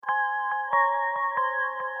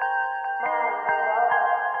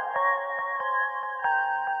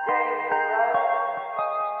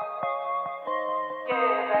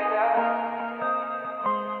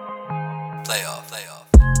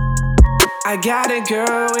I got a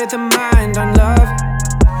girl with a mind on love,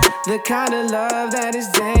 the kind of love that is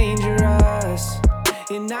dangerous.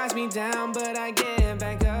 It knocks me down, but I get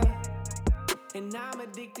back up. And I'm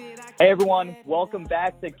addicted. Hey everyone, welcome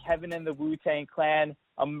back to Kevin and the Wu-Tang Clan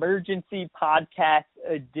Emergency Podcast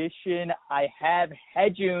Edition. I have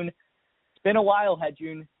Hejun. It's been a while,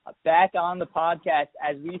 Hejun, back on the podcast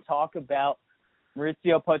as we talk about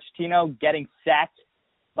Mauricio Pochettino getting sacked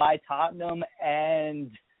by Tottenham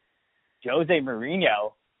and Jose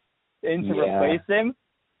Mourinho in to replace him.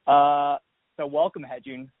 So welcome,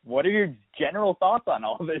 Hejun. What are your general thoughts on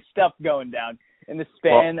all this stuff going down in the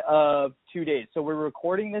span of 2 days? So we're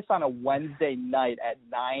recording this on a Wednesday night at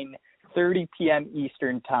 9:30 p.m.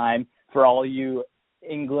 Eastern time for all you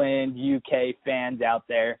England, UK fans out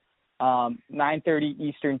there. 9:30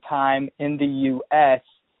 Eastern time in the U.S.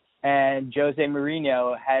 And Jose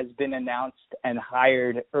Mourinho has been announced and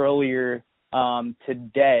hired earlier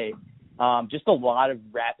today. Just a lot of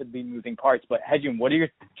rapidly moving parts. But Hejun, what are your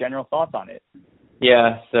general thoughts on it?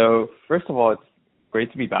 Yeah, so first of all, it's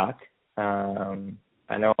great to be back. I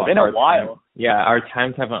know it's been a while. Our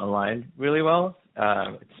times haven't aligned really well.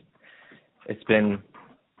 It's been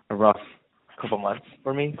a rough couple months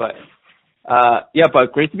for me, but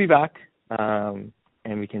but great to be back. And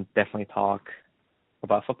we can definitely talk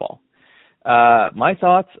about football. My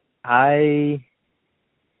thoughts, I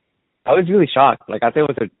was really shocked. Like, I thought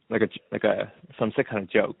it was some sick kind of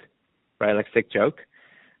joke, right? Like sick joke.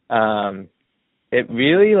 It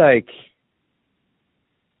really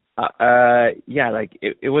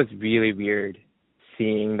it was really weird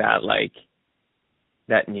seeing that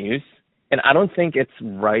that news. And I don't think it's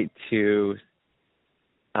right to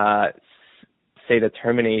say the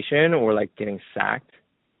termination or getting sacked.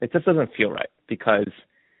 It just doesn't feel right because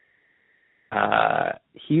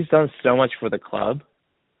he's done so much for the club,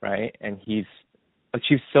 right? And he's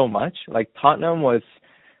achieved so much. Like, Tottenham was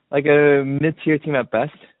a mid-tier team at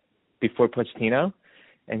best before Pochettino,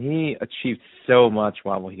 and he achieved so much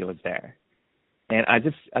while he was there. And I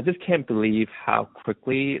just can't believe how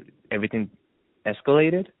quickly everything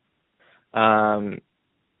escalated. And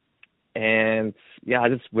I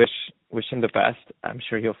just wish him the best. I'm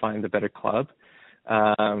sure he'll find a better club.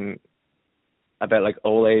 I bet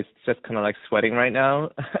Ole is just kind of sweating right now.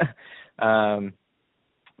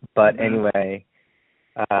 But anyway,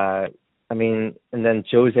 and then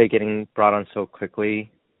Jose getting brought on so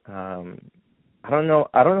quickly. I don't know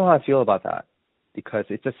how I feel about that, because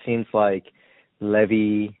it just seems like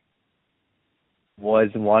Levy was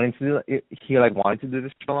wanting to do it. He wanted to do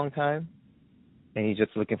this for a long time, and he's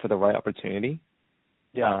just looking for the right opportunity.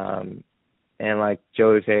 Yeah. And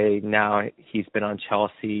Jose, now he's been on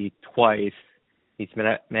Chelsea twice. He's been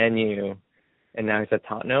at Man U, and now he's at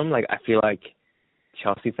Tottenham. I feel like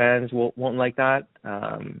Chelsea fans won't like that.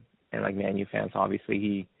 And Man U fans,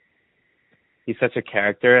 obviously, he's such a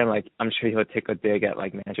character, and I'm sure he'll take a dig at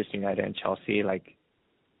Manchester United and Chelsea,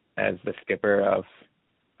 as the skipper of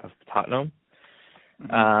Tottenham.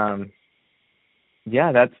 Mm-hmm.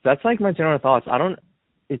 That's my general thoughts.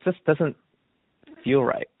 It just doesn't feel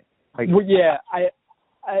right.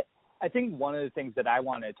 I think one of the things that I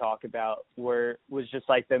wanted to talk about was just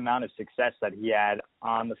the amount of success that he had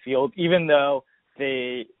on the field, even though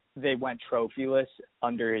they went trophyless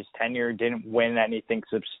under his tenure, didn't win anything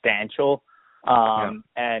substantial,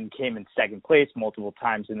 and came in second place multiple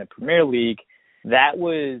times in the Premier League. That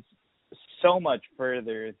was so much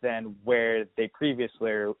further than where they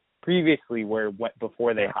previously were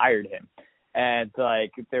before they hired him. And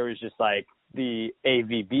there was just the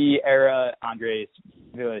AVB era, Andres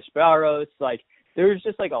Villas-Boas, there was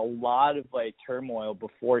just a lot of turmoil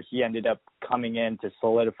before he ended up coming in to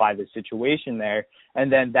solidify the situation there.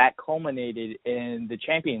 And then that culminated in the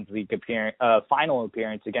Champions League final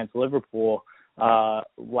appearance against Liverpool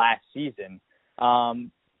last season.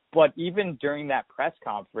 But even during that press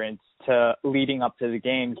conference leading up to the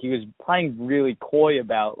game, he was playing really coy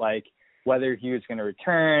about whether he was going to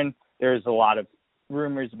return. There was a lot of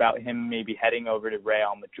rumors about him maybe heading over to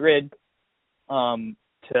Real Madrid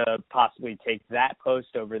to possibly take that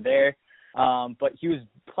post over there. But he was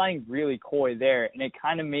playing really coy there, and it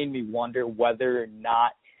kind of made me wonder whether or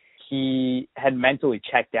not he had mentally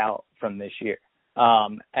checked out from this year.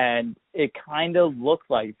 And it kind of looked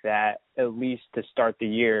like that, at least to start the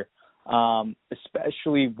year,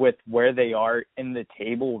 especially with where they are in the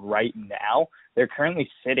table right now. They're currently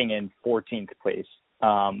sitting in 14th place,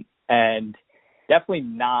 and definitely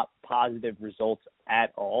not positive results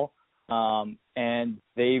at all. And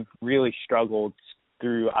they've really struggled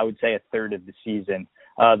through, I would say, a third of the season,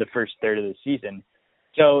 the first third of the season.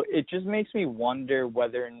 So it just makes me wonder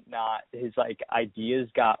whether or not his ideas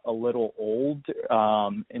got a little old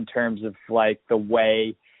in terms of the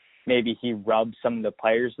way maybe he rubbed some of the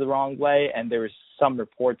players the wrong way, and there was some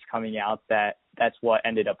reports coming out that that's what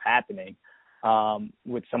ended up happening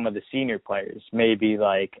with some of the senior players. Maybe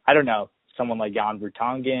I don't know, someone like Jan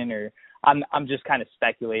Vertonghen, or I'm just kind of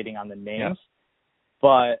speculating on the names,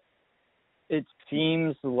 but it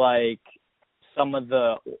seems like some of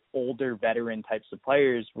the older veteran types of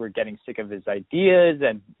players were getting sick of his ideas,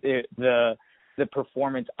 and the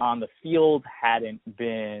performance on the field hadn't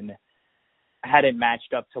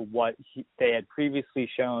matched up to what they had previously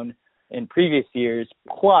shown in previous years.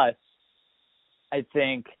 Plus, I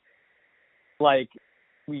think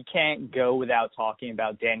we can't go without talking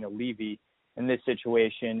about Daniel Levy in this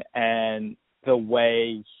situation and the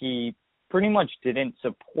way he pretty much didn't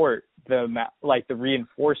support the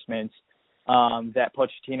reinforcements that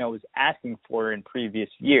Pochettino was asking for in previous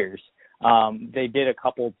years. They did a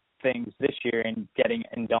couple things this year in getting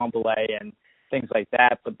Ndombele and things like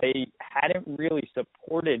that, but they hadn't really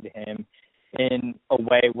supported him in a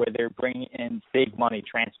way where they're bringing in big money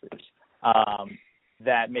transfers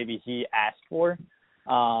that maybe he asked for.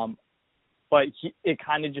 But it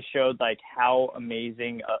kind of just showed how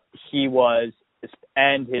amazing he was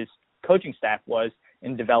and his coaching staff was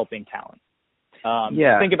in developing talent.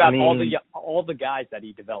 Think about all the guys that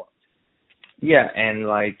he developed. Yeah, and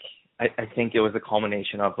I think it was a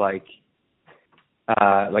culmination of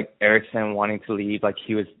Eriksen wanting to leave.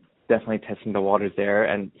 He was definitely testing the waters there,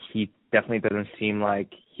 and he definitely doesn't seem like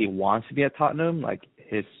he wants to be at Tottenham.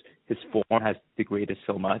 His form has degraded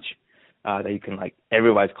so much that you can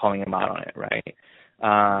everybody's calling him out on it, right?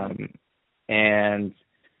 And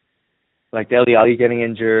Dele Alli getting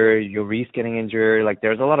injured, Lloris getting injured.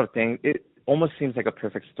 There's a lot of things. It almost seems like a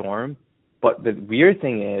perfect storm. But the weird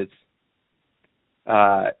thing is,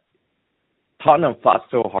 Tottenham fought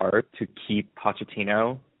so hard to keep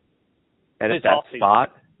Pochettino at that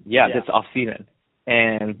spot. Yeah, this offseason.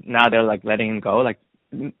 And now they're letting him go.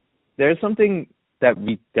 There's something that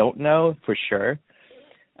we don't know for sure.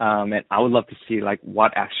 And I would love to see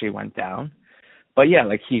what actually went down. But yeah,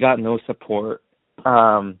 he got no support.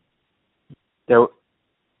 There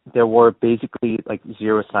were basically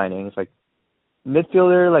zero signings.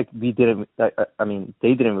 Midfielder, we didn't.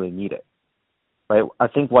 They didn't really need it, right? I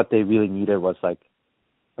think what they really needed was a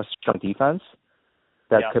strong defense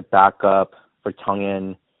that could back up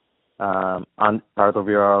Vertonghen, on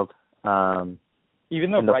Alderweireld.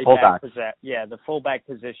 Even the right back, the fullback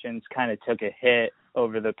positions kind of took a hit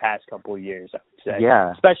over the past couple of years, I would say.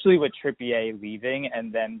 Yeah. Especially with Trippier leaving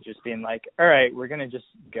and then just being all right, we're going to just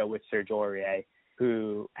go with Serge Aurier,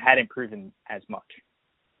 who hadn't proven as much.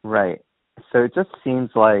 Right. So it just seems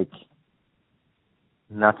like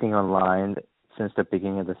nothing aligned since the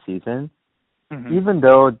beginning of the season, even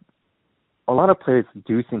though a lot of players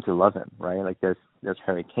do seem to love him, right? There's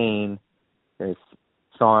Harry Kane, there's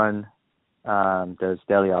Son, there's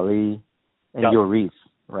Dele Alli, and Lloris,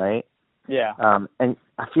 right? Yeah. And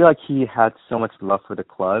I feel like he had so much love for the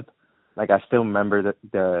club. I still remember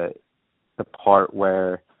the part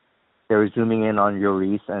where they were zooming in on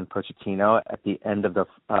Lloris and Pochettino at the end of the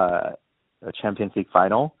Champions League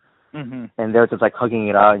final. And they were just hugging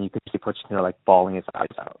it out, and you could see Pochettino bawling his eyes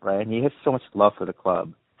out, right? And he has so much love for the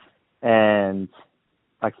club. And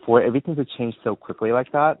for everything to change so quickly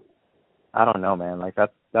like that, I don't know, man.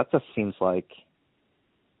 That just seems I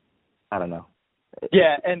don't know.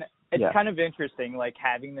 Yeah, and it's kind of interesting,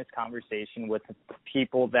 having this conversation with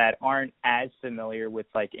people that aren't as familiar with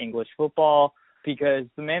English football, because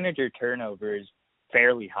the manager turnover is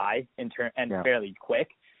fairly high and fairly quick.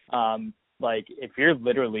 If you're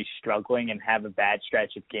literally struggling and have a bad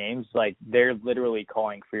stretch of games, they're literally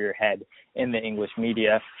calling for your head in the English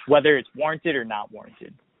media, whether it's warranted or not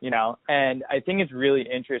warranted, And I think it's really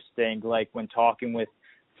interesting, when talking with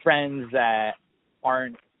friends that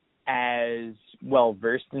aren't as well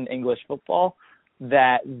versed in English football,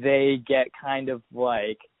 that they get kind of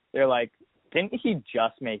they're didn't he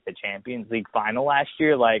just make the Champions League final last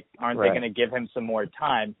year? Aren't they going to give him some more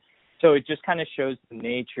time? So it just kind of shows the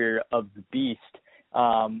nature of the beast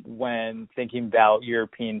when thinking about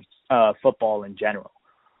European football in general.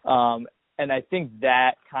 And I think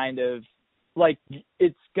that kind of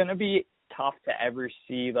it's going to be tough to ever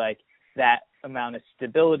see that amount of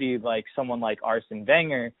stability, someone like Arsene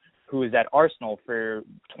Wenger, who was at Arsenal for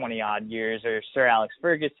 20 odd years, or Sir Alex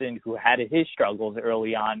Ferguson, who had his struggles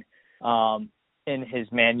early on in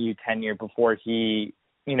his Man U tenure before he,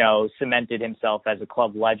 cemented himself as a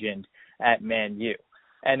club legend at Man U.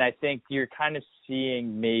 And I think you're kind of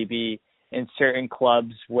seeing maybe in certain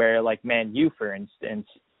clubs where, like Man U, for instance,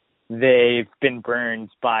 they've been burned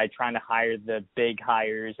by trying to hire the big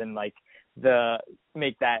hires and like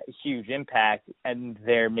make that huge impact, and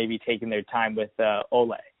they're maybe taking their time with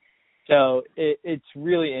Ole. So it's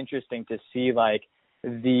really interesting to see like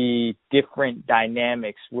the different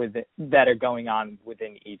dynamics that are going on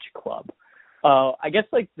within each club. I guess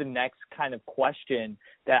like the next kind of question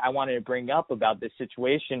that I wanted to bring up about this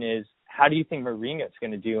situation is, how do you think Mourinho is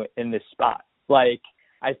going to do in this spot? Like,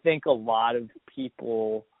 I think a lot of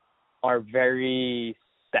people are very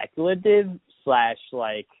speculative /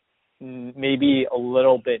 like maybe a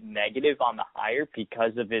little bit negative on the hire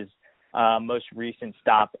because of his most recent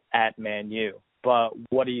stop at Man U. But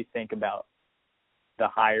what do you think about the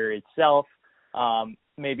hire itself?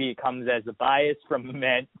 Maybe it comes as a bias from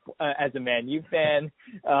as a Man U fan.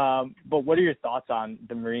 But what are your thoughts on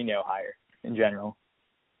the Mourinho hire in general?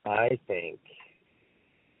 I think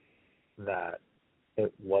that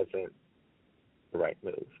it wasn't the right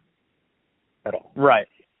move at all. Right.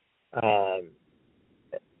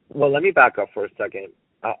 Well, let me back up for a second.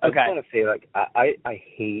 I Okay. just want to say, like, I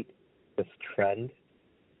hate this trend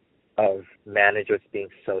of managers being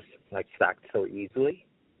so, like, sacked so easily.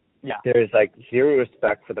 Yeah. There's, like, zero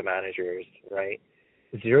respect for the managers, right?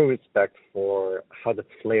 Zero respect for how the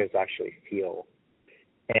players actually feel.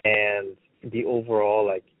 And the overall,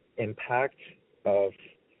 like, impact of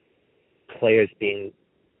players being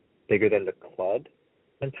bigger than the club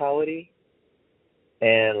mentality.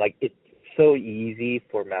 And, like, it's so easy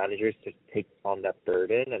for managers to take on that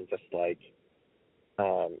burden and just, like,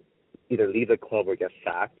 either leave the club or get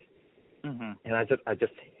sacked. Mm-hmm. And I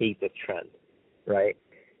just hate this trend, right?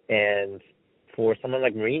 And for someone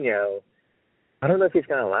like Mourinho, I don't know if he's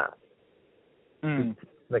going to last.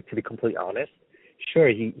 Like, to be completely honest, sure,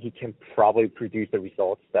 he can probably produce the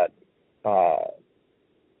results that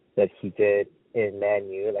he did in Man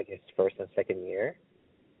U, like his first and second year.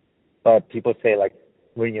 But people say, like,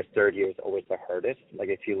 Mourinho's third year is always the hardest. Like,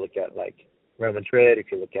 if you look at, like, Real Madrid,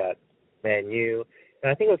 if you look at Man U,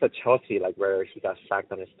 and I think it was at Chelsea, like, where he got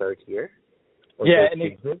sacked on his third year. Yeah,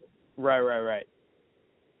 right.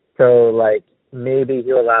 So, like, maybe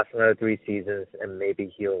he'll last another 3 seasons, and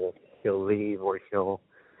maybe he'll leave, or he'll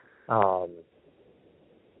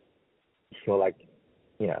like,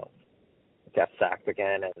 you know, get sacked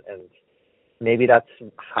again, and maybe that's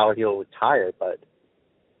how he'll retire. But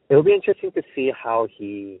it'll be interesting to see how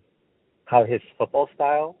his football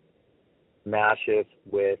style matches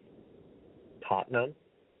with Tottenham,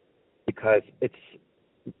 because it's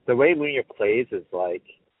the way Mourinho plays is like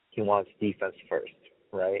he wants defense first,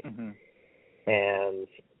 right? Mm-hmm. And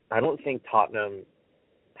I don't think Tottenham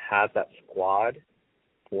has that squad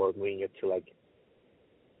for Mourinho to, like,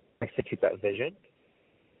 execute that vision.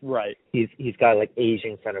 Right. He's got, like,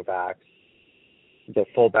 Asian center backs. The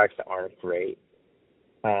fullbacks that aren't great.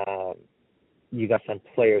 You got some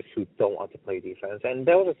players who don't want to play defense, and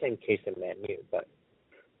that was the same case in Man U. But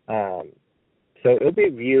so it'll be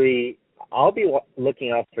really. I'll be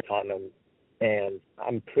looking out for Tottenham, and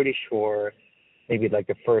I'm pretty sure maybe like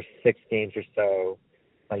the first 6 games or so,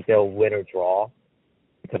 like they'll win or draw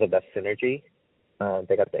because of that synergy.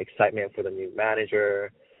 They got the excitement for the new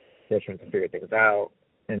manager. They're trying to figure things out,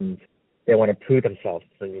 and they want to prove themselves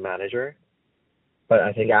to the new manager. But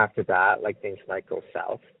I think after that, like, things might go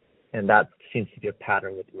south, and that seems to be a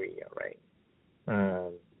pattern with Mourinho, right?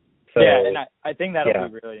 Yeah, and I think that'll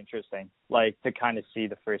be really interesting, like, to kind of see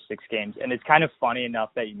the first 6 games. And it's kind of funny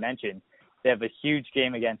enough that you mentioned they have a huge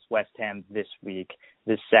game against West Ham this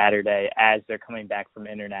Saturday, as they're coming back from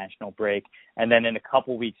international break. And then in a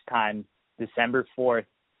couple weeks' time, December 4th,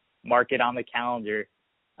 mark it on the calendar,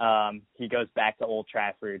 he goes back to Old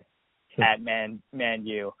Trafford at Man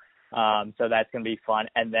U. So that's going to be fun.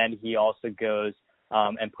 And then he also goes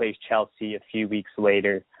and plays Chelsea a few weeks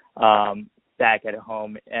later, back at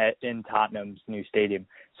home in Tottenham's new stadium.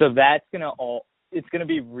 So that's it's going to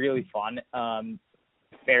be really fun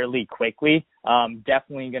fairly quickly.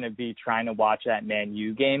 Definitely going to be trying to watch that Man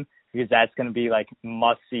U game, because that's going to be like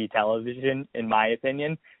must-see television, in my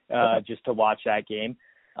opinion, just to watch that game.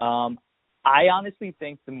 I honestly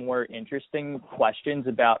think the more interesting questions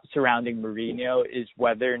surrounding Mourinho is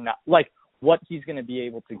whether or not, like, what he's going to be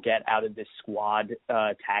able to get out of this squad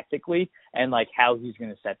tactically, and like how he's going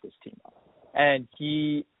to set this team up. And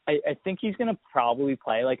I think he's going to probably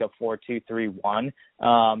play like a 4-2-3-1,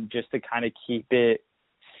 just to kind of keep it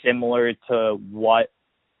similar to what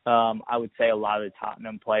I would say a lot of the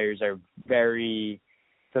Tottenham players are very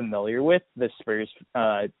familiar with. The Spurs,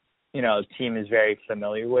 team is very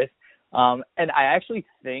familiar with. And I actually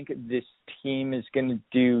think this team is going to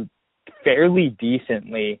do fairly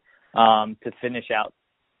decently to finish out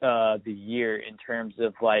the year in terms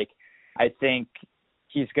of like, I think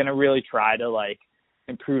he's going to really try to like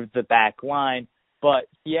improve the back line, but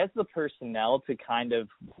he has the personnel to kind of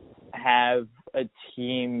have a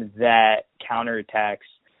team that counterattacks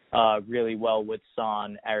really well with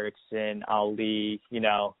Son, Eriksson, Ali,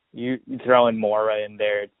 you throw in Mora in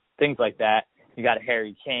there, things like that. You got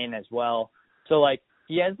Harry Kane as well. So like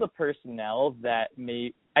he has the personnel that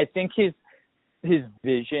I think his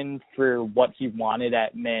vision for what he wanted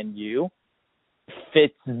at Man U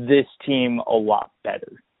fits this team a lot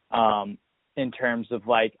better. In terms of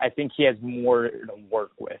like, I think he has more to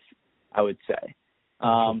work with, I would say.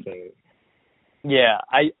 Yeah,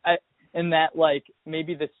 I and that like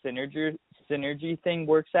maybe the synergy thing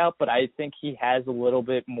works out, but I think he has a little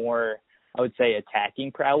bit more, I would say,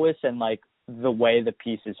 attacking prowess, and like the way the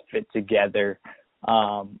pieces fit together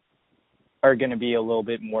are going to be a little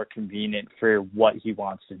bit more convenient for what he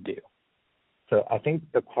wants to do. So I think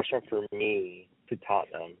the question for me to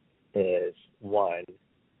Tottenham is, one,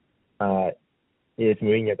 is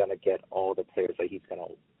Mourinho going to get all the players that he's going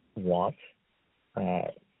to want,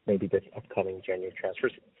 maybe this upcoming January transfer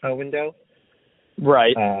window?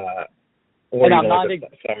 Right. Or and even like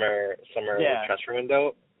the summer transfer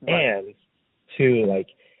window. Right. And two, like,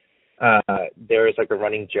 there is like a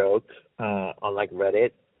running joke on like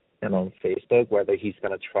Reddit and on Facebook whether he's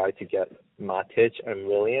going to try to get Matic and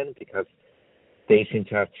Willian because they seem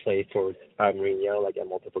to have played for Mourinho like at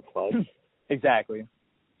multiple clubs. Exactly.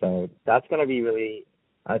 So that's going to be really,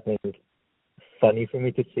 I think, funny for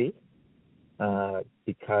me to see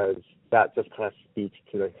because that just kind of speaks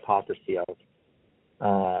to the hypocrisy of,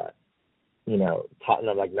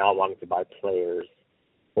 Tottenham like not wanting to buy players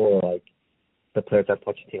or like the players that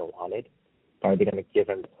Pochettino wanted. Are they going to give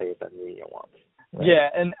him the players that Mourinho wants? Right? Yeah,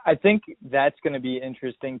 and I think that's going to be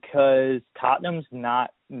interesting because Tottenham's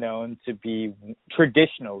not known to be,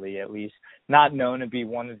 traditionally at least, not known to be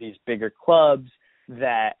one of these bigger clubs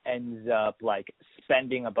that ends up like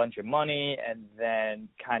spending a bunch of money and then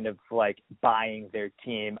kind of like buying their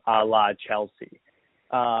team a la Chelsea.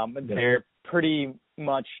 They're pretty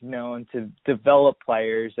much known to develop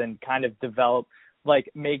players and kind of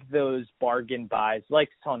make those bargain buys like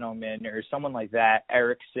Son Heung-min or someone like that,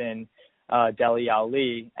 Eriksson, Dele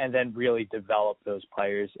Alli, and then really develop those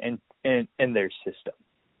players in their system.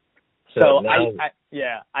 So now,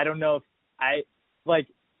 I don't know if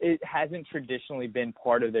it hasn't traditionally been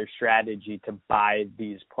part of their strategy to buy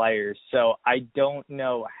these players. So I don't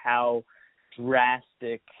know how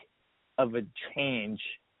drastic of a change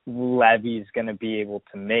Levy's going to be able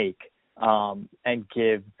to make and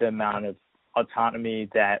give the amount of autonomy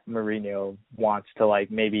that Mourinho wants to like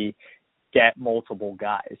maybe get multiple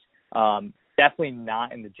guys. Definitely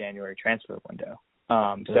not in the January transfer window.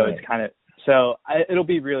 So it's kind of it'll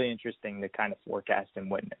be really interesting to kind of forecast and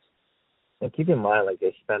witness. And keep in mind, like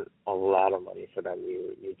they spent a lot of money for that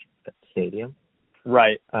new stadium,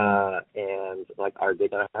 right? And like, are they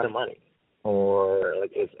gonna have the money, or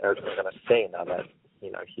like is Eriksson gonna stay now that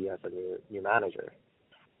he has a new manager?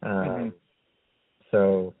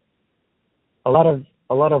 So a lot of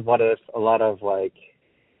what ifs, a lot of like,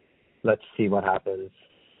 let's see what happens.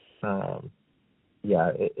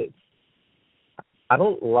 It's I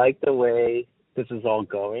don't like the way this is all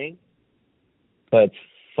going, but it's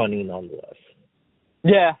funny nonetheless.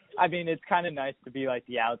 Yeah, I mean, it's kind of nice to be like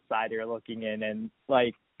the outsider looking in and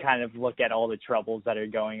like kind of look at all the troubles that are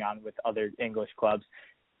going on with other English clubs.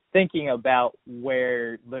 Thinking about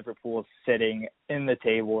where Liverpool's sitting in the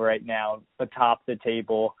table right now, atop the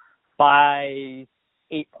table by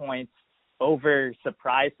 8 points over,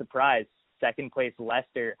 surprise, second place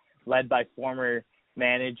Leicester, led by former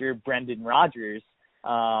manager Brendan Rodgers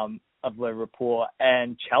of Liverpool.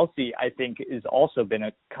 And Chelsea, I think, has also been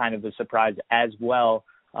a kind of a surprise as well,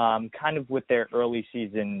 kind of with their early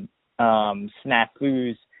season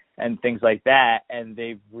snafus and things like that. And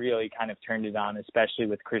they've really kind of turned it on, especially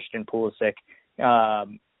with Christian Pulisic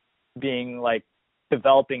being like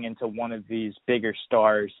developing into one of these bigger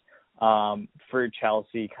stars for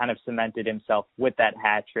Chelsea, kind of cemented himself with that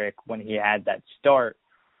hat trick when he had that start.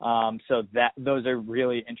 So those are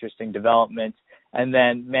really interesting developments. And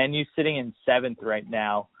then Man U sitting in 7th right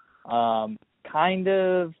now, kind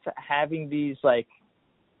of having these like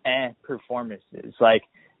performances. Like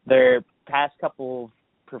their past couple of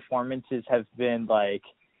performances have been like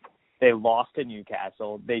they lost to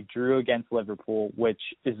Newcastle, they drew against Liverpool, which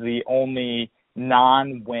is the only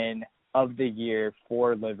non-win of the year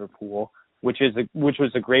for Liverpool, which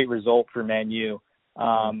was a great result for Man U,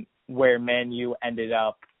 where Man U ended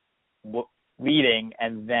up leading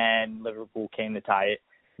and then Liverpool came to tie it.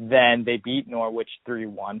 Then they beat Norwich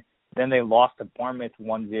 3-1. Then they lost to Bournemouth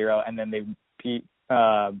 1-0, and then they beat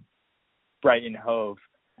Brighton Hove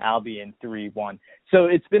Albion 3-1. So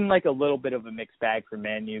it's been like a little bit of a mixed bag for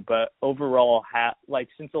Man U, but overall, like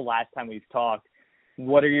since the last time we've talked,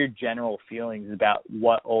 what are your general feelings about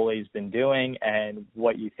what Ole's been doing and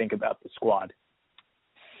what you think about the squad?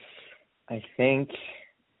 I think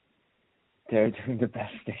they're doing the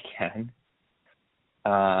best they can.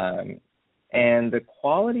 And the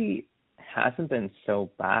quality hasn't been so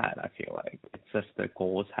bad, I feel like. It's just the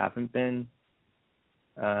goals haven't been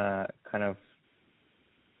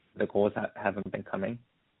the goals haven't been coming.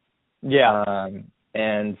 Yeah.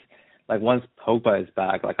 And like once Pogba is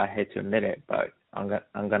back, like I hate to admit it, but I'm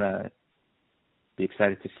gonna be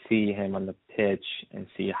excited to see him on the pitch and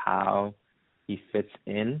see how he fits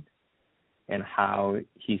in and how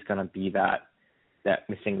he's gonna be that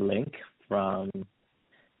missing link from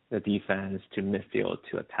the defense to midfield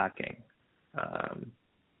to attacking.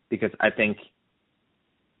 Because I think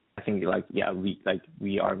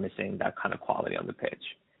we are missing that kind of quality on the pitch.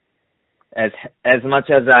 As much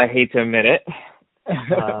as I hate to admit it,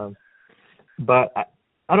 but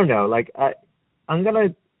I don't know. Like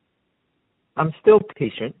I'm still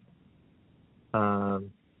patient.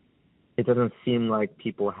 It doesn't seem like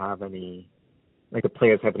people have any, like the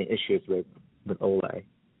players have any issues with Ole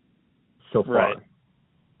so far. Right.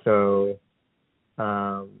 So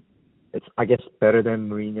it's, I guess, better than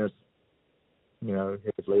Mourinho's,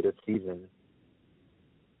 his latest season.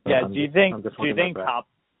 Yeah. Do you think top?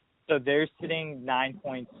 So they're sitting 9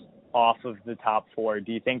 points off of the top four.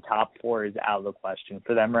 Do you think top four is out of the question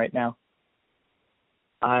for them right now?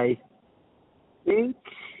 I think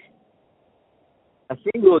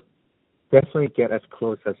we'll definitely get as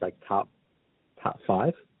close as like top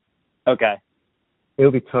five. Okay.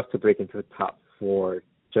 It'll be tough to break into the top four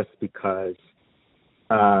just because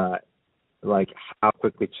like how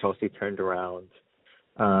quickly Chelsea turned around,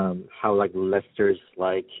 how like Leicester's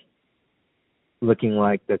like looking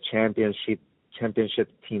like the championship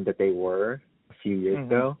team that they were a few years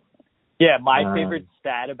ago. Yeah, my favorite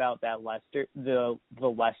stat about that Leicester, the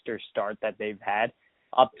Leicester start that they've had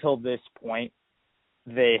up till this point,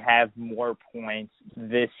 they have more points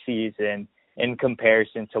this season in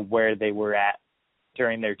comparison to where they were at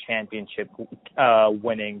during their championship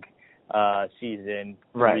winning season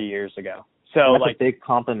 3 years ago. So that's like a big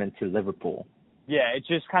compliment to Liverpool. Yeah, it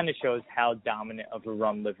just kind of shows how dominant of a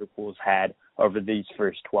run Liverpool's had over these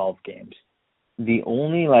first 12 games. The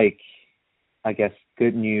only, like, I guess,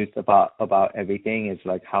 good news about everything is,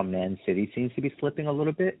 like, how Man City seems to be slipping a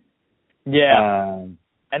little bit. Yeah,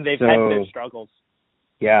 and they've had their struggles.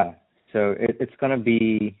 Yeah, so it's going to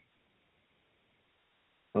be,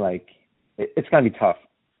 like, it's going to be tough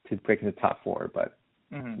to break into the top four, but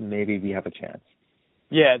maybe we have a chance.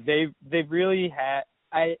 Yeah, they've really had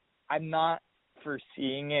 – I'm not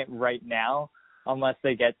foreseeing it right now unless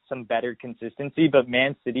they get some better consistency, but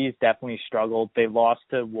Man City's definitely struggled. They lost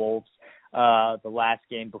to Wolves the last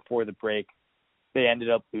game before the break. They ended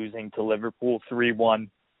up losing to Liverpool 3-1.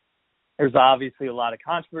 There's obviously a lot of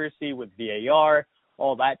controversy with VAR,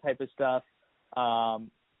 all that type of stuff.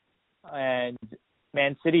 And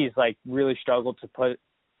Man City's like really struggled to put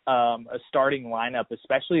a starting lineup,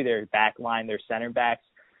 especially their back line, their center backs,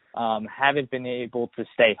 haven't been able to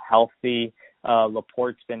stay healthy.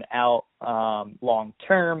 Laporte's been out long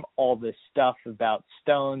term. All this stuff about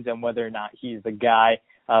Stones and whether or not he's the guy.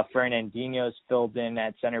 Fernandinho's filled in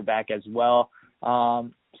at center back as well.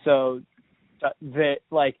 So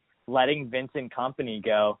letting Vincent Kompany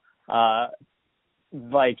go,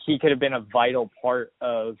 like he could have been a vital part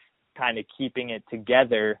of kind of keeping it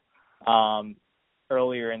together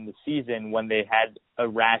earlier in the season when they had a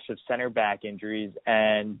rash of center back injuries,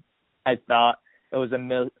 and I thought it was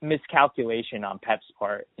a miscalculation on Pep's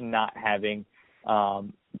part in not having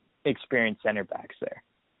experienced center backs there.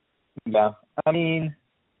 Yeah, I mean,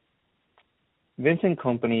 Vincent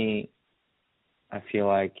Kompany, I feel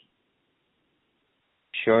like,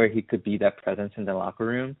 sure, he could be that presence in the locker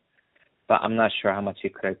room, but I'm not sure how much he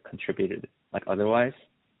could have contributed like otherwise.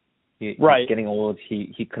 He's getting old.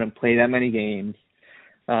 He couldn't play that many games.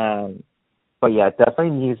 But yeah,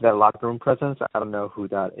 definitely needs that locker room presence. I don't know who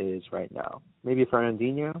that is right now. Maybe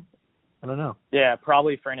Fernandinho? I don't know. Yeah,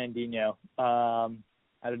 probably Fernandinho. I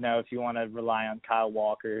don't know if you want to rely on Kyle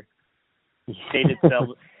Walker.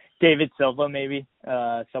 David Silva maybe.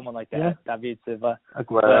 Someone like that. Yeah. David Silva.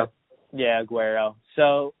 Aguero. Yeah, Aguero.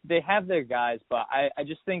 So they have their guys, but I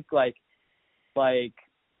just think like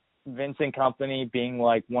Vincent Kompany being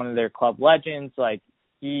like one of their club legends, like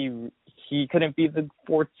he couldn't be the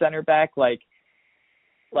fourth center back. Like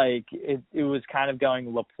like it was kind of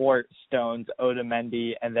going Laporte, Stones,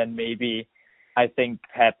 Otamendi, and then maybe I think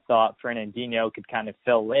Pep thought Fernandinho could kind of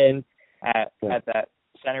fill in at that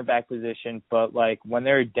center back position. But like when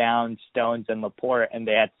they were down Stones and Laporte and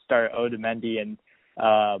they had to start Otamendi and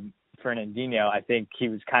Fernandinho, I think he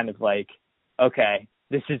was kind of like, okay,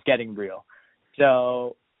 this is getting real.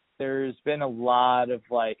 So there's been a lot of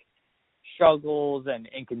like struggles and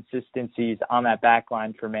inconsistencies on that back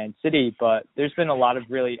line for Man City, but there's been a lot of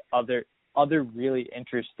really other really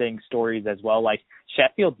interesting stories as well, like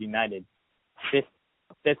Sheffield United,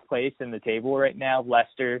 fifth place in the table right now,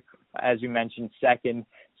 Leicester, as you mentioned, second.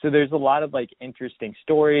 So there's a lot of like interesting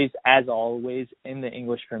stories, as always, in the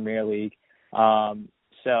English Premier League.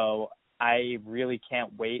 So I really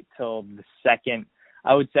can't wait till the second.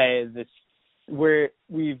 I would say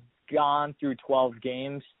we've gone through 12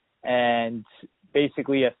 games and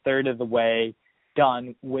basically a third of the way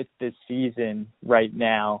done with this season right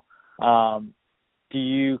now. Do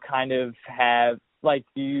you kind of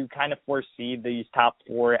foresee these top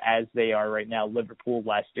four as they are right now, Liverpool,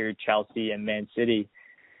 Leicester, Chelsea, and Man City?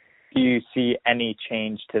 Do you see any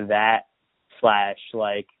change to that /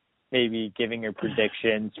 like maybe giving your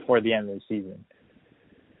predictions for the end of the season?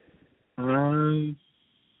 I'm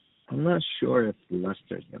not sure if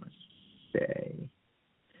Leicester's going to stay.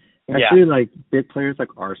 Yeah. Actually, like big players like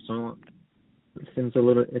Arsenal seems a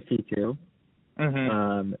little iffy too.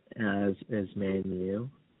 As is Man U.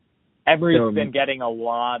 Emery's been getting a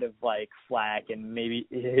lot of like flack, and maybe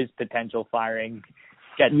his potential firing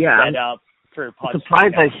gets set up for Pochettino. I'm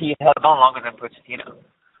surprised that he held on longer than Pochettino.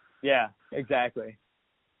 Yeah, exactly.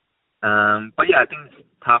 But yeah, I think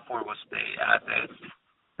top four will stay as is,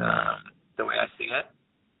 the way I see it.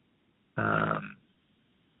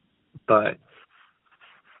 But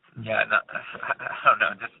yeah, I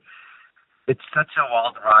don't know. It's such a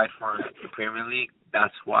wild ride for the Premier League.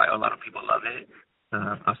 That's why a lot of people love it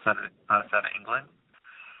outside of England.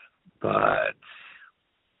 But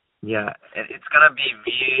yeah, it's gonna be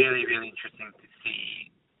really, really interesting to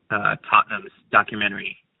see Tottenham's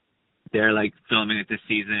documentary. They're like filming it this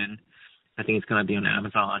season. I think it's gonna be on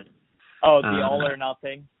Amazon. Oh, the All or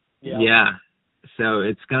Nothing. Yeah. Yeah. So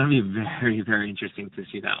it's gonna be very, very interesting to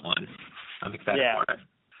see that one. I'm excited for it.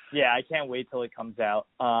 Yeah, I can't wait till it comes out.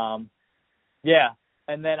 Yeah,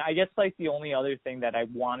 and then I guess like the only other thing that I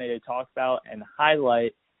wanted to talk about and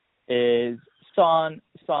highlight is Son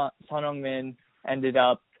Heung-min ended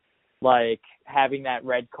up like having that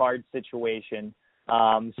red card situation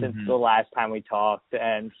since the last time we talked,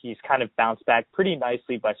 and he's kind of bounced back pretty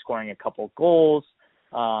nicely by scoring a couple goals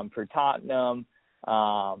for Tottenham.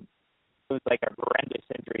 It was like a horrendous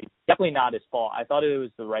injury. Definitely not his fault. I thought it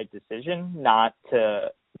was the right decision not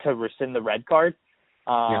to rescind the red card.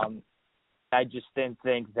 I just didn't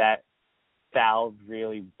think that foul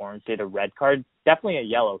really warranted a red card. Definitely a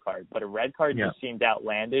yellow card, but a red card just seemed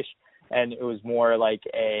outlandish, and it was more like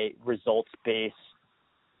a results-based,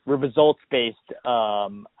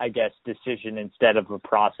 I guess, decision instead of a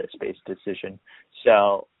process-based decision.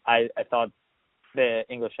 So I thought the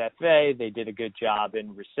English FA, they did a good job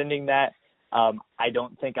in rescinding that. I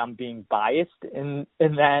don't think I'm being biased in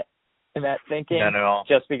that thinking, not at all,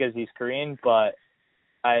 just because he's Korean, but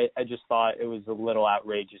I just thought it was a little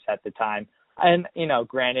outrageous at the time. And, you know,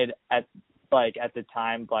 granted, at the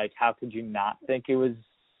time, like, how could you not think it was,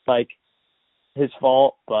 like, his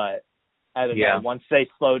fault? But I don't know. Once they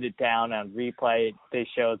slowed it down on replay, they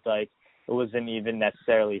showed, like, it wasn't even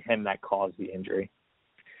necessarily him that caused the injury.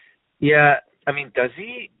 Yeah. I mean, does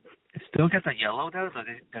he still get the yellow, though?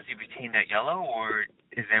 Does he retain that yellow, or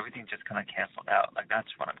is everything just kind of canceled out? Like,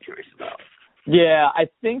 that's what I'm curious about. Yeah, I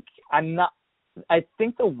think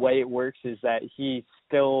the way it works is that he's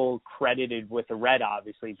still credited with a red,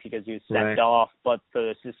 obviously, because he was sent off, but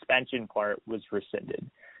the suspension part was rescinded.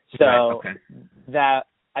 So that,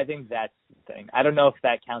 I think that's the thing. I don't know if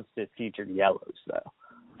that counts as future yellows, though,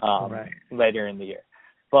 later in the year.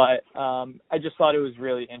 But I just thought it was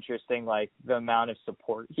really interesting, like, the amount of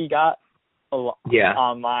support he got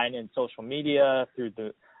online and social media,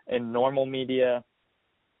 in normal media,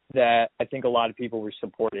 that I think a lot of people were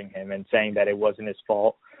supporting him and saying that it wasn't his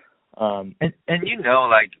fault. And you know,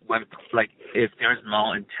 like, when, like, if there's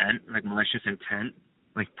malicious intent,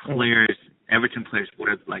 like, Everton players would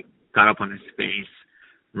have, like, got up on his face,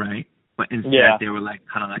 right? But instead they were, like,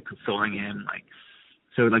 kind of, like, consoling him, like,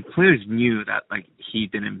 so, like, players knew that, like, he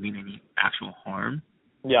didn't mean any actual harm.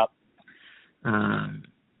 Yep.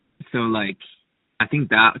 So, like, I think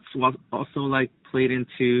that's what also, like, played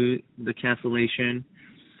into the cancellation.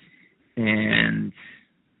 And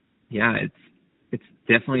yeah, it's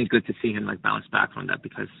definitely good to see him like bounce back from that,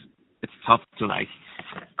 because it's tough to like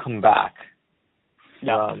come back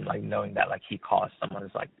No. from like knowing that like he caused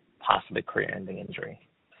someone's like possibly career-ending injury.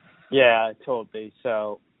 Yeah, totally.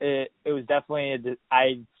 So it was definitely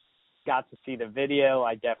I got to see the video.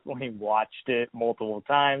 I definitely watched it multiple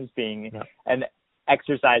times. Being an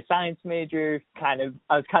exercise science major, I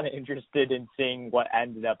was kind of interested in seeing what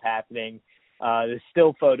ended up happening. The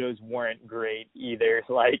still photos weren't great either.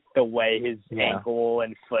 Like the way his ankle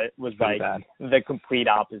and foot was pretty like bad. the complete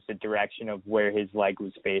opposite direction of where his leg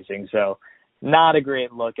was facing. So not a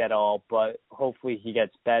great look at all, but hopefully he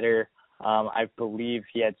gets better. I believe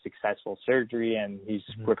he had successful surgery and he's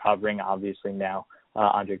recovering obviously now,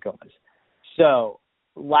 Andre Gomez. So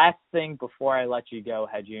last thing before I let you go,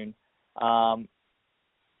 Hejun,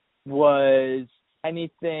 was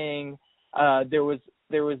anything, there was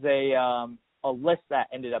a list that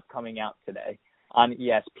ended up coming out today on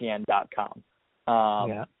ESPN.com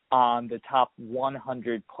on the top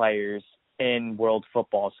 100 players in world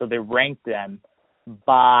football. So they ranked them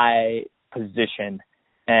by position,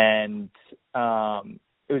 and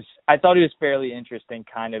I thought it was fairly interesting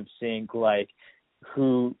kind of seeing like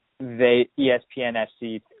who ESPN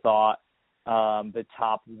FC thought the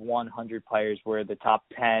top 100 players were, the top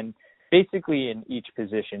 10 basically in each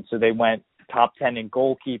position. So they went top 10 in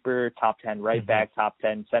goalkeeper, top 10 right back, top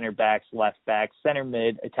 10 center backs, left back, center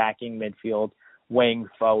mid, attacking midfield, wing,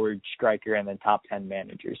 forward, striker, and then top 10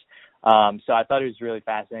 managers. So I thought it was really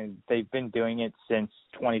fascinating. They've been doing it since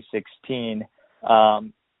 2016.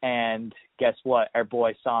 And guess what? Our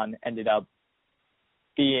boy Son ended up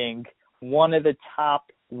being one of the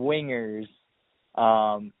top wingers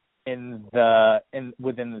within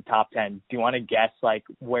the top 10. Do you want to guess like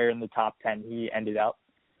where in the top 10 he ended up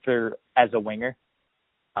as a winger?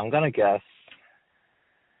 I'm gonna guess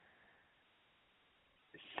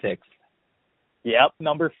 6. Yep,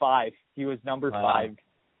 number 5. He was number 5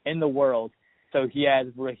 in the world. So he has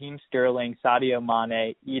Raheem Sterling, Sadio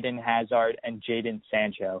Mane, Eden Hazard, and Jadon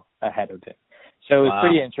Sancho ahead of him. So it was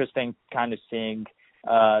pretty interesting kind of seeing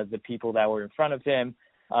the people that were in front of him.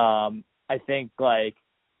 I think like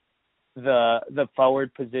the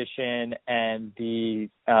forward position and the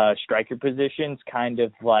striker positions kind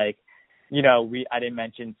of like, I didn't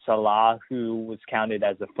mention Salah, who was counted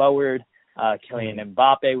as a forward. Kylian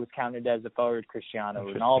Mbappe was counted as a forward. Cristiano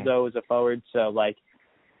Ronaldo was a forward. So like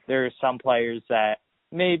there are some players that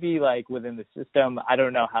maybe like within the system, I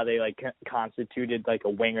don't know how they like constituted like a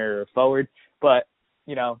winger or a forward, but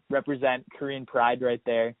represent Korean pride right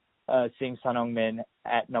there. Seeing Son Heung-min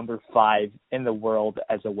at number 5 in the world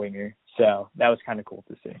as a winger. So that was kind of cool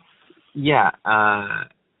to see. Yeah,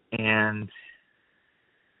 and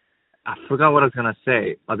I forgot what I was going to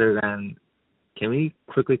say other than, can we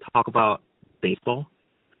quickly talk about baseball?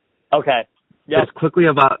 Okay. Yep. Just quickly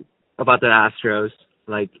about the Astros.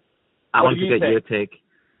 Like, I want to get your take.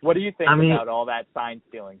 What do you think about all that sign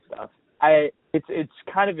stealing stuff? It's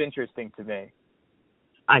kind of interesting to me.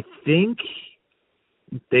 I think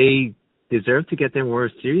they deserve to get their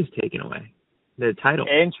World Series taken away, their title.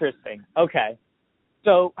 Interesting. Okay.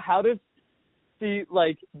 So how does the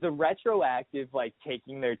retroactive, like,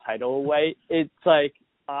 taking their title away, it's like,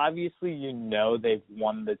 obviously they've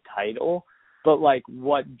won the title, but, like,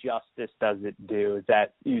 what justice does it do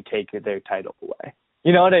that you take their title away?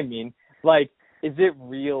 You know what I mean? Like, is it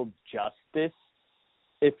real justice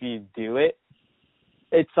if you do it?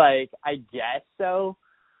 It's like, I guess so.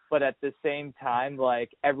 But at the same time,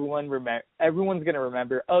 like everyone's going to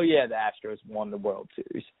remember, oh, yeah, the Astros won the World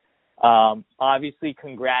Series. Obviously,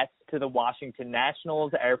 congrats to the Washington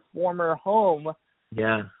Nationals, our former home.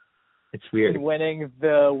 Yeah, it's weird. Winning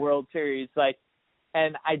the World Series.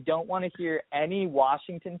 And I don't want to hear any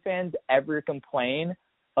Washington fans ever complain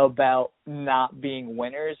about not being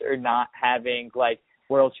winners or not having, like,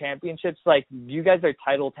 World Championships. Like, you guys are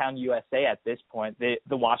Titletown USA at this point. The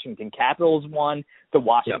Washington Capitals won. The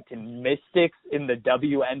Washington Mystics in the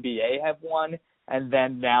WNBA have won. And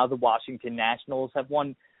then now the Washington Nationals have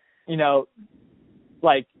won.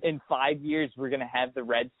 Like, in 5 years, we're going to have the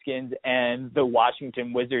Redskins and the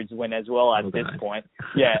Washington Wizards win as well at this point.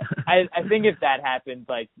 Yeah. I think if that happened,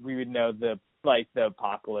 like, we would know the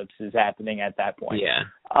apocalypse is happening at that point. Yeah.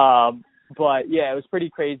 But, yeah, it was pretty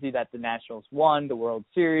crazy that the Nationals won the World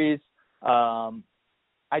Series.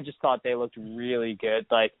 I just thought they looked really good.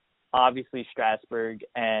 Like, obviously Strasburg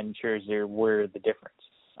and Scherzer were the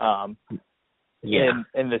difference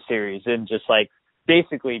in the series. And just, like,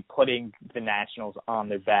 basically putting the Nationals on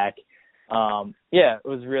their back. It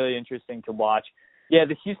was really interesting to watch. Yeah,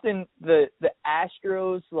 the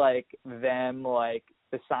Astros, like, them, like,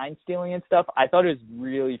 the sign stealing and stuff, I thought it was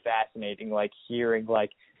really fascinating, like, hearing,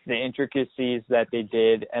 like, the intricacies that they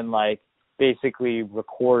did and, like, basically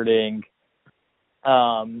recording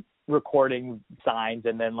signs,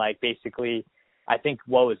 and then like basically I think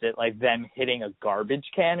what was it, like them hitting a garbage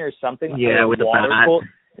can or something? Yeah, with a bat.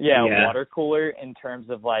 Water cooler, in terms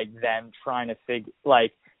of like them trying to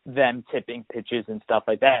like them tipping pitches and stuff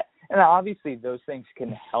like that. And obviously those things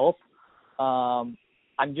can help.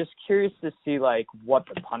 I'm just curious to see like what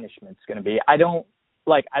the punishment's going to be. I don't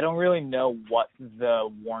really know what the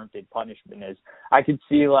warranted punishment is. I could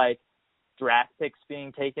see like draft picks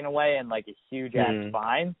being taken away and like a huge ass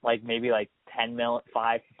fine, like maybe like $5 to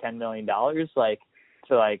 $10 million, like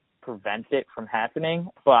to like prevent it from happening.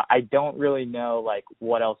 But I don't really know like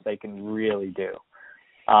what else they can really do.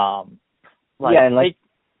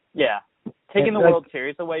 Taking the World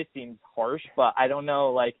Series away seems harsh, but I don't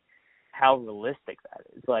know like how realistic that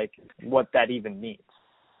is, like what that even means.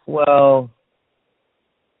 Well,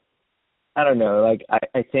 I don't know. Like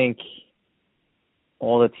I think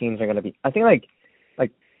all the teams are gonna be. I think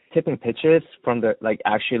like tipping pitches from the like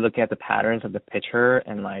actually looking at the patterns of the pitcher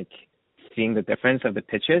and like seeing the difference of the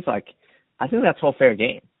pitches. Like I think that's all fair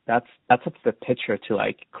game. That's up to the pitcher to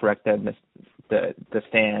like correct the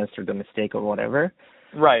stance or the mistake or whatever.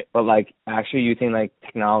 Right. But like actually using like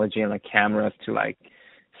technology and like cameras to like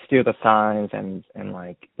steal the signs and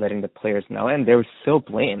like letting the players know, and they were so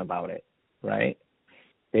blatant about it, right?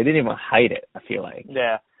 They didn't even hide it, I feel like.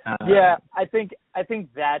 Yeah. I think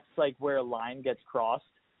that's like where a line gets crossed.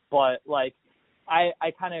 But like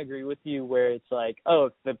I kind of agree with you where it's like, oh,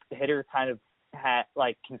 if the hitter kind of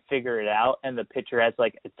can figure it out and the pitcher has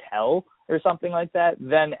like a tell or something like that,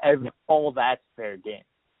 then all that's fair game.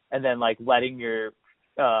 And then like letting your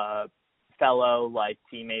fellow like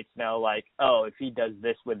teammates know like, oh, if he does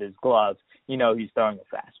this with his glove, you know he's throwing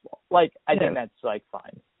a fastball. Like I think that's like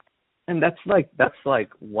fine. And that's like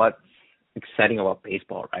what's exciting about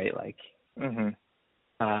baseball, right? Like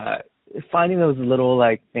finding those little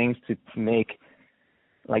like things to make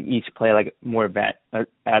like each play like more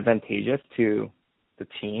advantageous to the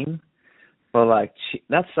team. But like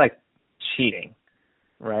that's like cheating,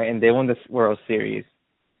 right? And they won this World Series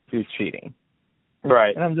through cheating.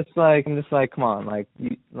 Right. And I'm just like, come on, like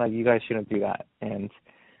you guys shouldn't do that. And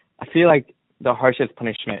I feel like the harshest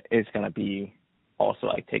punishment is gonna be also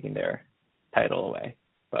like taking their title away.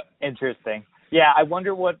 But interesting. Yeah, I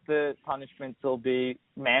wonder what the punishments will be.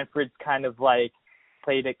 Manfred's kind of like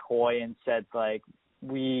played it coy and said like,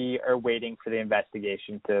 we are waiting for the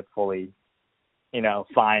investigation to fully,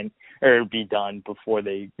 find or be done before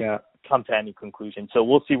they come to any conclusion. So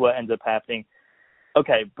we'll see what ends up happening.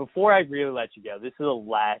 Okay, before I really let you go, this is the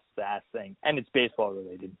last thing, and it's baseball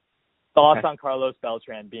related. Thoughts on Carlos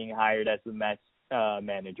Beltran being hired as the Mets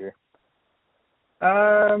manager?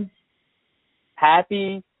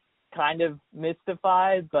 Happy, kind of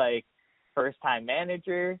mystified, like first-time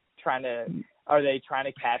manager, are they trying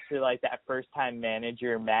to capture like that first-time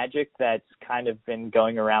manager magic that's kind of been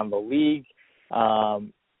going around the league? I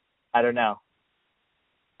don't know.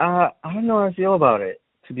 I don't know how I feel about it,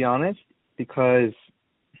 to be honest, because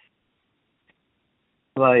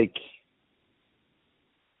like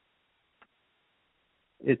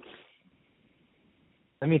it's.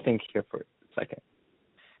 Let me think here for a second.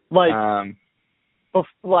 Like,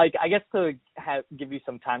 I guess to give you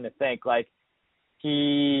some time to think, like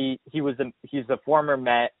he's a former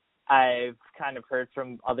Met. I've kind of heard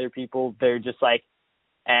from other people they're just like,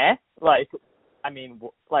 like, I mean,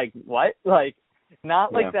 like what? Like,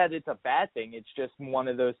 not like that it's a bad thing. It's just one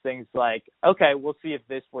of those things like, okay, we'll see if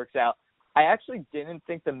this works out. I actually didn't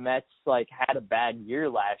think the Mets like had a bad year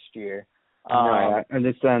last year. No, I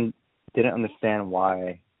didn't understand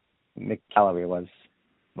why Mick Callaway was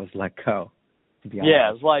let go, to be honest.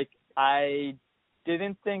 Yeah, like I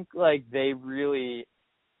didn't think like they really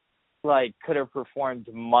like could have performed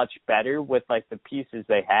much better with like the pieces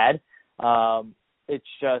they had. It's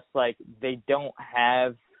just like they don't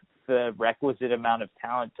have the requisite amount of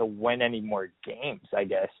talent to win any more games, I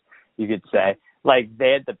guess you could say. Like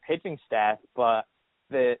they had the pitching staff, but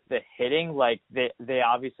the hitting, like they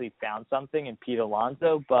obviously found something in Pete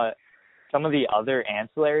Alonso, but some of the other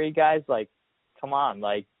ancillary guys, like, come on,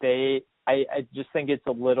 like I just think it's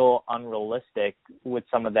a little unrealistic with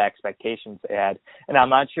some of the expectations they had. And I'm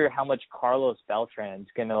not sure how much Carlos Beltran's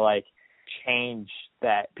going to like change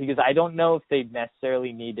that, because I don't know if they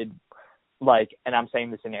necessarily needed like, and I'm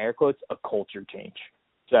saying this in air quotes, a culture change.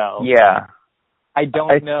 So yeah, I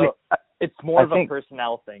don't know. It's more of a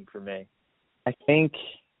personnel thing for me. I think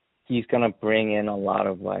he's going to bring in a lot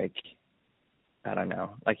of like, I don't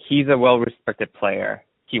know, like he's a well-respected player.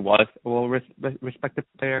 He was a well-respected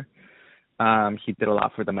player. He did a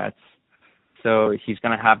lot for the Mets. So he's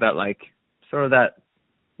going to have that like, sort of that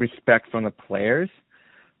respect from the players,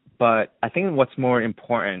 but I think what's more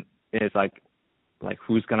important is like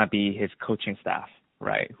who's gonna be his coaching staff,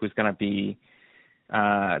 right? Who's gonna be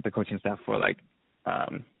the coaching staff for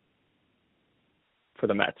for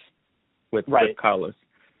the Mets with Carlos.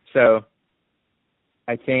 So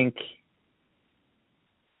I think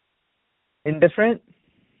indifferent.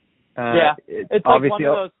 It's obviously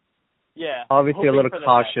like one of those. Obviously a little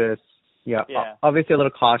cautious. Obviously a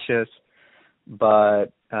little cautious,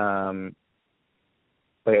 but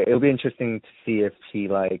it'll be interesting to see if he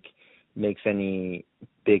makes any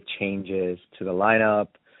big changes to the lineup,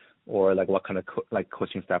 or what kind of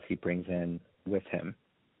coaching staff he brings in with him.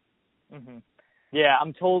 Mm-hmm. Yeah,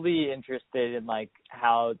 I'm totally interested in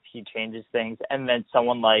how he changes things, and then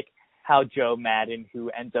someone like how Joe Maddon, who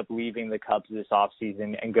ends up leaving the Cubs this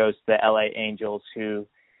offseason and goes to the LA Angels, who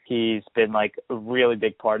he's been a really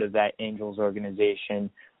big part of that Angels organization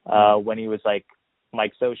when he was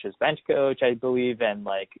Mike Scioscia's bench coach, I believe, and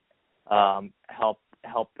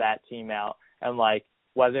help that team out, and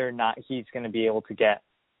whether or not he's going to be able to get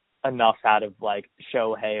enough out of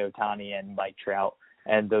Shohei Ohtani and Mike Trout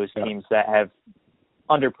and those teams that have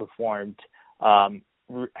underperformed.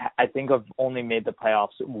 I think I've only made the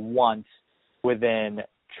playoffs once within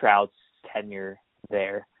Trout's tenure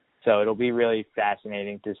there. So it'll be really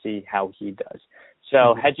fascinating to see how he does.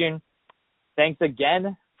 So, Hejun, thanks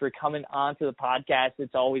again for coming on to the podcast.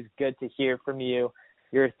 It's always good to hear from you,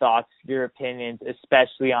 your thoughts, your opinions,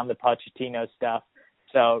 especially on the Pochettino stuff.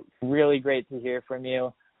 So really great to hear from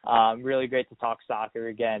you. Really great to talk soccer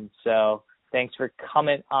again. So thanks for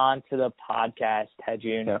coming on to the podcast,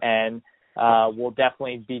 Hejun. Yeah. And we'll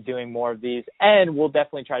definitely be doing more of these. And we'll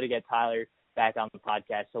definitely try to get Tyler back on the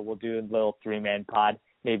podcast. So we'll do a little 3-man pod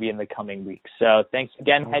maybe in the coming weeks. So thanks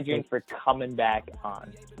again, Hejun, for coming back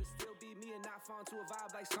on.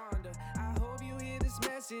 I hope you hear this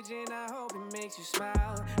message and I hope it makes you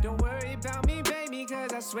smile. Don't worry about me, baby,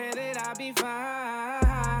 cause I swear that I'll be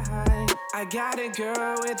fine. I got a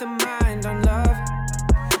girl with a mind on love,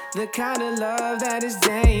 the kind of love that is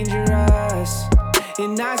dangerous. It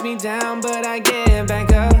knocks me down, but I get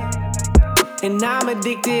back up, and I'm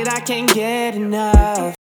addicted, I can't get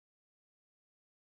enough.